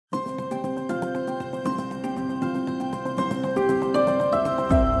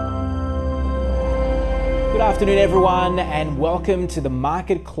Good afternoon, everyone, and welcome to the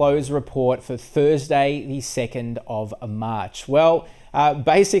market close report for Thursday, the 2nd of March. Well,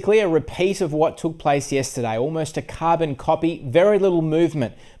 basically a repeat of what took place yesterday, almost a carbon copy, very little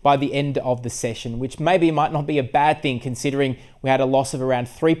movement by the end of the session, which maybe might not be a bad thing considering we had a loss of around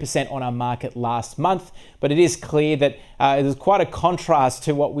 3% on our market last month. But it is clear that there's quite a contrast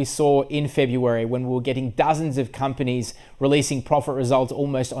to what we saw in February when we were getting dozens of companies releasing profit results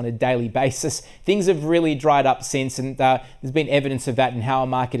almost on a daily basis. Things have really dried up since, and there's been evidence of that in how our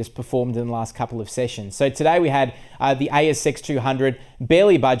market has performed in the last couple of sessions. So today we had the ASX 200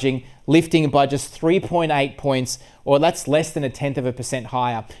 barely budging, lifting by just 3.8 points, or that's less than 0.1%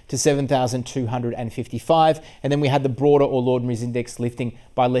 higher to 7,255. And then we had the broader All Ordinaries Index lifting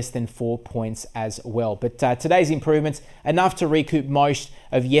by less than 4 points as well. But today's improvements, enough to recoup most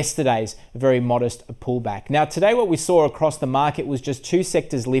of yesterday's very modest pullback. Now, today what we saw across the market was just two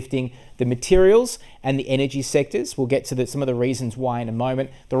sectors lifting, the materials and the energy sectors. We'll get to some of the reasons why in a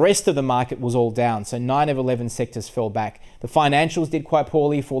moment. The rest of the market was all down, so 9 of 11 sectors fell back. The financials did quite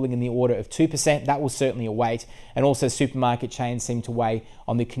poorly, falling in the order of 2%. That was certainly a weight. And also supermarket chains seemed to weigh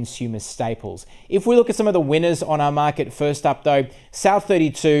on the consumer staples. If we look at some of the winners on our market, first up though,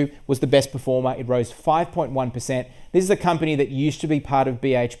 South32 was the best performer. It rose 5.1%. This is a company that used to be part of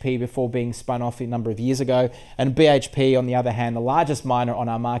BHP before being spun off a number of years ago. And BHP, on the other hand, the largest miner on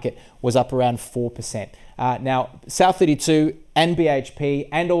our market, was up around 4%. Now, South32 and BHP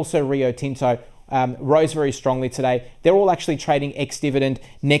and also Rio Tinto rose very strongly today. They're all actually trading ex-dividend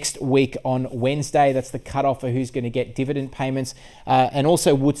next week on Wednesday. That's the cutoff for who's going to get dividend payments. And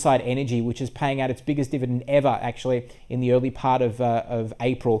also Woodside Energy, which is paying out its biggest dividend ever, actually, in the early part of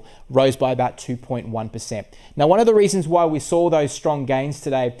April, rose by about 2.1%. Now, one of the reasons why we saw those strong gains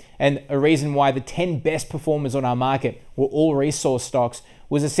today, and a reason why the 10 best performers on our market were all resource stocks,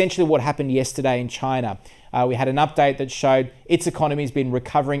 was essentially what happened yesterday in China. We had an update that showed its economy has been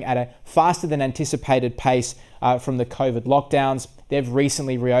recovering at a faster than anticipated pace from the COVID lockdowns. They've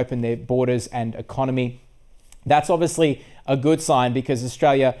recently reopened their borders and economy. That's obviously a good sign because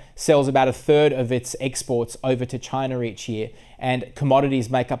Australia sells about a third of its exports over to China each year, and commodities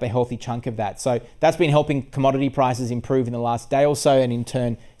make up a healthy chunk of that. So that's been helping commodity prices improve in the last day or so, and in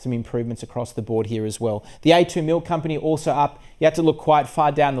turn, some improvements across the board here as well. The A2 Milk Company also up. You have to look quite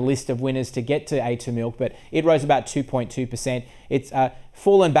far down the list of winners to get to A2 Milk, but it rose about 2.2%. It's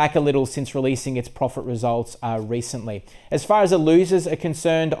fallen back a little since releasing its profit results recently. As far as the losers are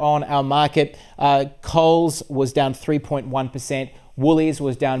concerned on our market, Coles was down 3.1%. Woolies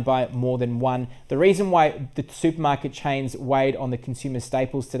was down by more than 1%. The reason why the supermarket chains weighed on the consumer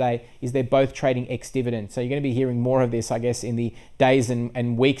staples today is they're both trading ex-dividend. So you're going to be hearing more of this, I guess, in the days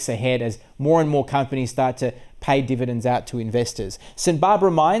and weeks ahead as more and more companies start to pay dividends out to investors. St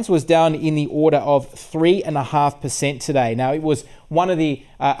Barbara Mines was down in the order of 3.5% today. Now, it was one of the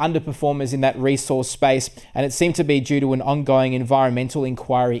underperformers in that resource space, and it seemed to be due to an ongoing environmental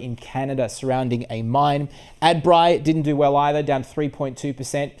inquiry in Canada surrounding a mine. Adbri didn't do well either, down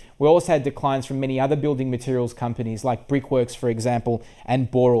 3.2%. We also had declines from many other building materials companies like Brickworks, for example,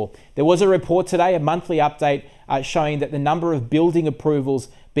 and Boral. There was a report today, a monthly update, showing that the number of building approvals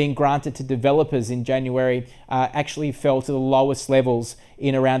being granted to developers in January actually fell to the lowest levels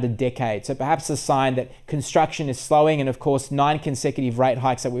in around a decade. So perhaps a sign that construction is slowing, and of course 9 consecutive rate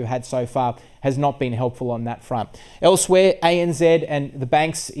hikes that we've had so far has not been helpful on that front. Elsewhere, ANZ and the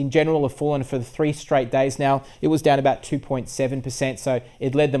banks in general have fallen for 3 straight days now. It was down about 2.7%, so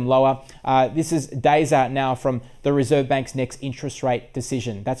it led them lower. This is days out now from the Reserve Bank's next interest rate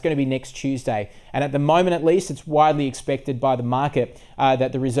decision. That's going to be next Tuesday. And at the moment, at least, it's widely expected by the market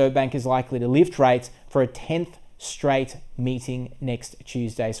that the Reserve Bank is likely to lift rates for a 10th straight meeting next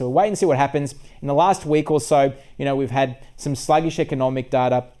Tuesday. So we'll wait and see what happens. In the last week or so, we've had some sluggish economic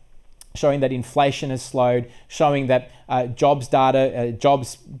data showing that inflation has slowed, showing that jobs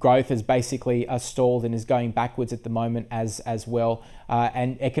growth has basically stalled and is going backwards at the moment as well.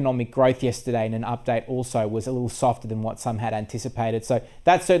 And economic growth yesterday in an update also was a little softer than what some had anticipated. So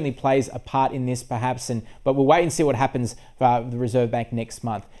that certainly plays a part in this perhaps, but we'll wait and see what happens for the Reserve Bank next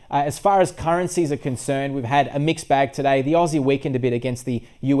month. As far as currencies are concerned, we've had a mixed bag today. The Aussie weakened a bit against the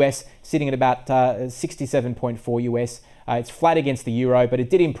US, sitting at about 67.4 US. It's flat against the euro, but it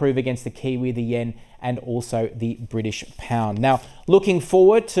did improve against the Kiwi, the yen, and also the British pound. Now, looking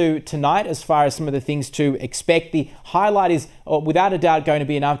forward to tonight, as far as some of the things to expect, the highlight is without a doubt going to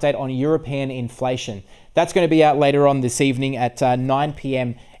be an update on European inflation. That's going to be out later on this evening at 9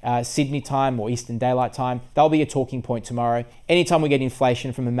 p.m. Sydney time or Eastern Daylight Time. That'll be a talking point tomorrow. Anytime we get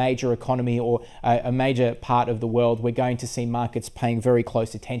inflation from a major economy or a major part of the world, we're going to see markets paying very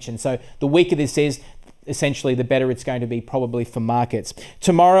close attention. So the weaker this is, essentially the better it's going to be probably for markets.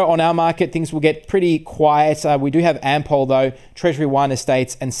 Tomorrow on our market, things will get pretty quiet. We do have Ampol though, Treasury Wine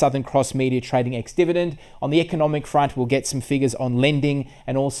Estates and Southern Cross Media trading ex-dividend. On the economic front, we'll get some figures on lending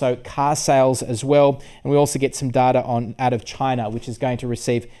and also car sales as well. And we also get some data out of China, which is going to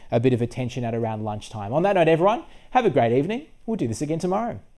receive a bit of attention at around lunchtime. On that note, everyone, have a great evening. We'll do this again tomorrow.